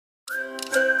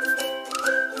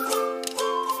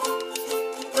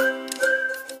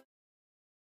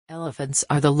Elephants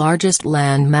are the largest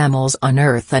land mammals on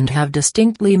Earth and have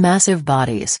distinctly massive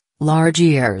bodies, large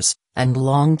ears, and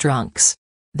long trunks.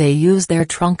 They use their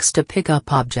trunks to pick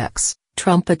up objects,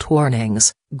 trumpet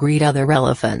warnings, greet other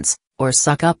elephants, or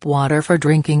suck up water for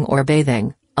drinking or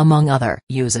bathing, among other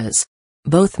uses.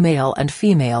 Both male and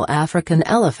female African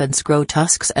elephants grow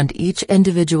tusks, and each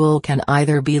individual can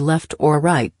either be left or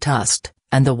right tusked,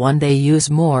 and the one they use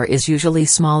more is usually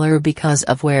smaller because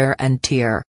of wear and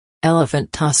tear.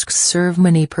 Elephant tusks serve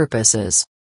many purposes.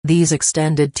 These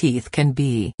extended teeth can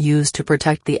be used to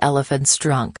protect the elephant's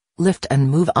trunk, lift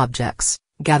and move objects,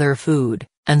 gather food,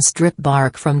 and strip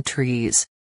bark from trees.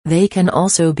 They can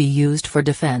also be used for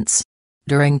defense.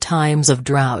 During times of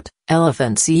drought,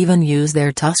 elephants even use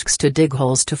their tusks to dig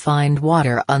holes to find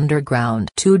water underground.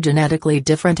 Two genetically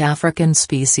different African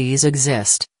species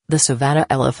exist, the savanna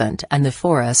elephant and the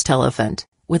forest elephant,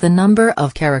 with a number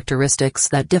of characteristics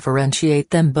that differentiate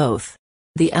them both.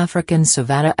 The African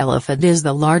savanna elephant is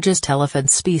the largest elephant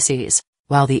species,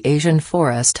 while the Asian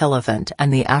forest elephant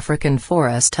and the African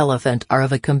forest elephant are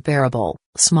of a comparable,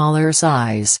 smaller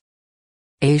size.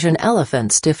 Asian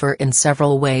elephants differ in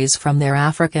several ways from their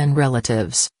African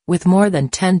relatives, with more than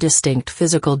 10 distinct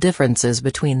physical differences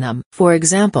between them. For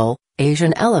example,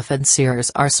 Asian elephants'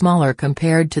 ears are smaller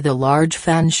compared to the large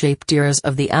fan-shaped ears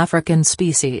of the African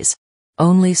species.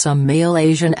 Only some male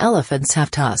Asian elephants have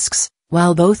tusks,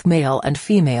 while both male and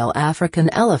female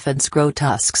African elephants grow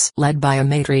tusks. Led by a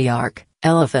matriarch,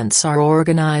 elephants are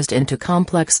organized into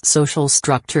complex social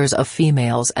structures of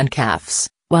females and calves,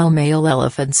 while male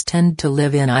elephants tend to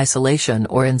live in isolation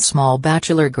or in small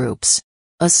bachelor groups.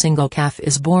 A single calf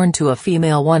is born to a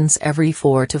female once every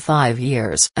 4 to 5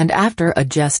 years, and after a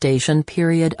gestation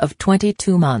period of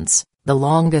 22 months, the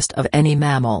longest of any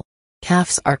mammal.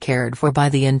 Calves are cared for by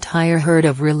the entire herd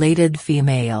of related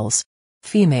females.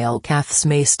 Female calves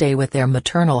may stay with their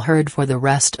maternal herd for the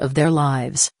rest of their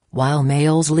lives, while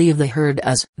males leave the herd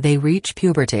as they reach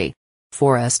puberty.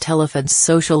 Forest elephants'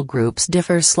 social groups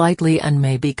differ slightly and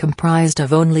may be comprised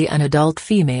of only an adult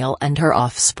female and her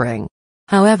offspring.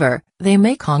 However, they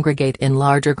may congregate in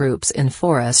larger groups in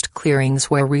forest clearings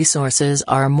where resources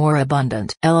are more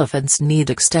abundant. Elephants need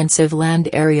extensive land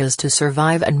areas to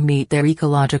survive and meet their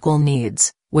ecological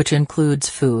needs, which includes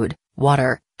food,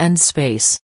 water, and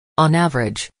space. On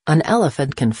average, an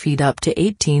elephant can feed up to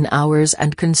 18 hours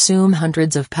and consume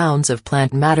hundreds of pounds of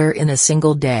plant matter in a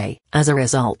single day. As a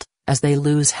result, as they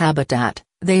lose habitat,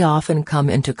 they often come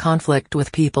into conflict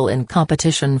with people in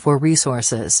competition for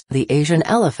resources. The Asian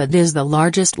elephant is the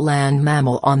largest land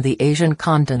mammal on the Asian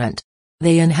continent.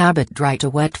 They inhabit dry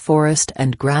to wet forest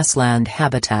and grassland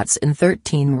habitats in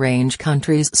 13 range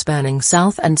countries spanning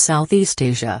South and Southeast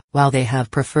Asia. While they have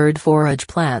preferred forage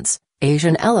plants,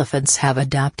 Asian elephants have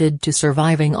adapted to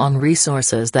surviving on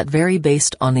resources that vary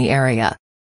based on the area.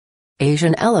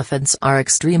 Asian elephants are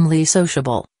extremely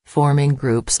sociable, forming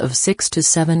groups of 6 to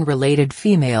 7 related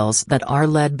females that are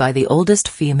led by the oldest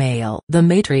female, the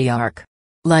matriarch.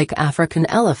 Like African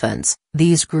elephants,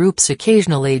 these groups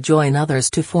occasionally join others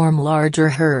to form larger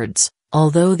herds,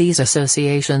 although these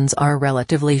associations are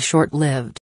relatively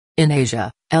short-lived. In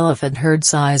Asia, elephant herd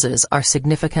sizes are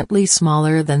significantly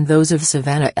smaller than those of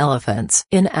savanna elephants.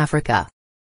 In Africa,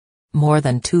 more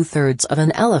than 2/3 of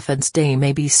an elephant's day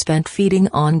may be spent feeding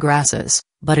on grasses,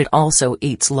 but it also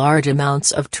eats large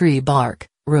amounts of tree bark,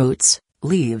 roots,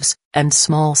 leaves, and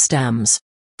small stems.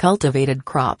 Cultivated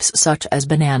crops such as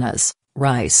bananas,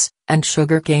 rice, and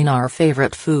sugarcane are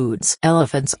favorite foods.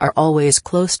 Elephants are always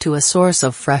close to a source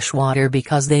of fresh water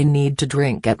because they need to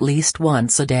drink at least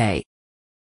once a day.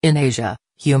 In Asia,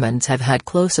 humans have had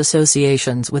close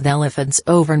associations with elephants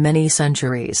over many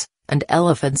centuries, and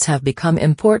elephants have become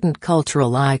important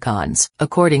cultural icons.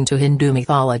 According to Hindu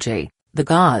mythology, the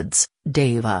gods,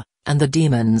 Deva, and the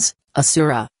demons,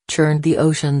 Asura, churned the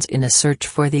oceans in a search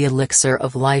for the elixir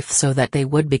of life so that they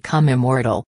would become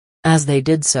immortal. As they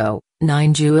did so,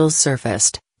 9 jewels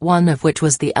surfaced, one of which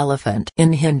was the elephant.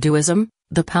 In Hinduism,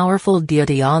 the powerful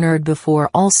deity honored before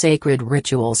all sacred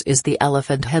rituals is the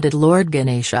elephant-headed Lord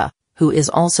Ganesha, who is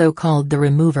also called the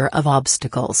remover of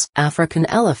obstacles. African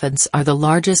elephants are the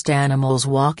largest animals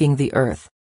walking the earth.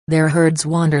 Their herds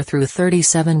wander through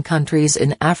 37 countries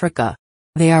in Africa.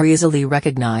 They are easily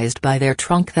recognized by their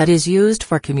trunk that is used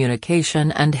for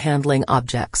communication and handling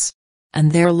objects.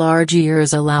 And their large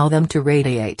ears allow them to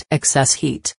radiate excess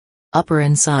heat. Upper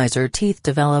incisor teeth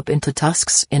develop into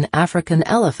tusks in African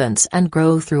elephants and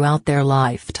grow throughout their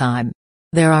lifetime.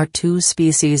 There are 2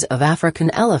 species of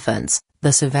African elephants,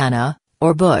 the savanna,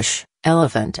 or bush,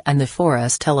 elephant and the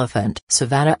forest elephant.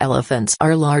 Savanna elephants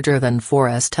are larger than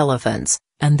forest elephants,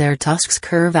 and their tusks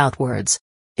curve outwards.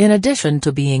 In addition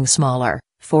to being smaller,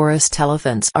 forest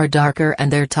elephants are darker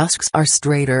and their tusks are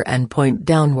straighter and point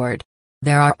downward.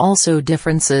 There are also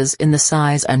differences in the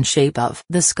size and shape of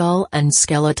the skull and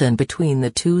skeleton between the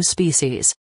two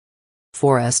species.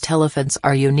 Forest elephants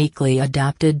are uniquely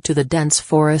adapted to the dense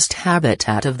forest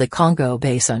habitat of the Congo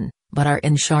Basin, but are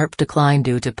in sharp decline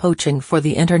due to poaching for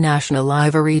the international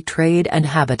ivory trade and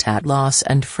habitat loss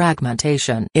and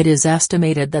fragmentation. It is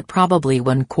estimated that probably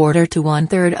 1/4 to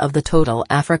 1/3 of the total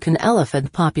African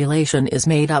elephant population is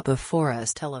made up of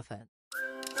forest elephants.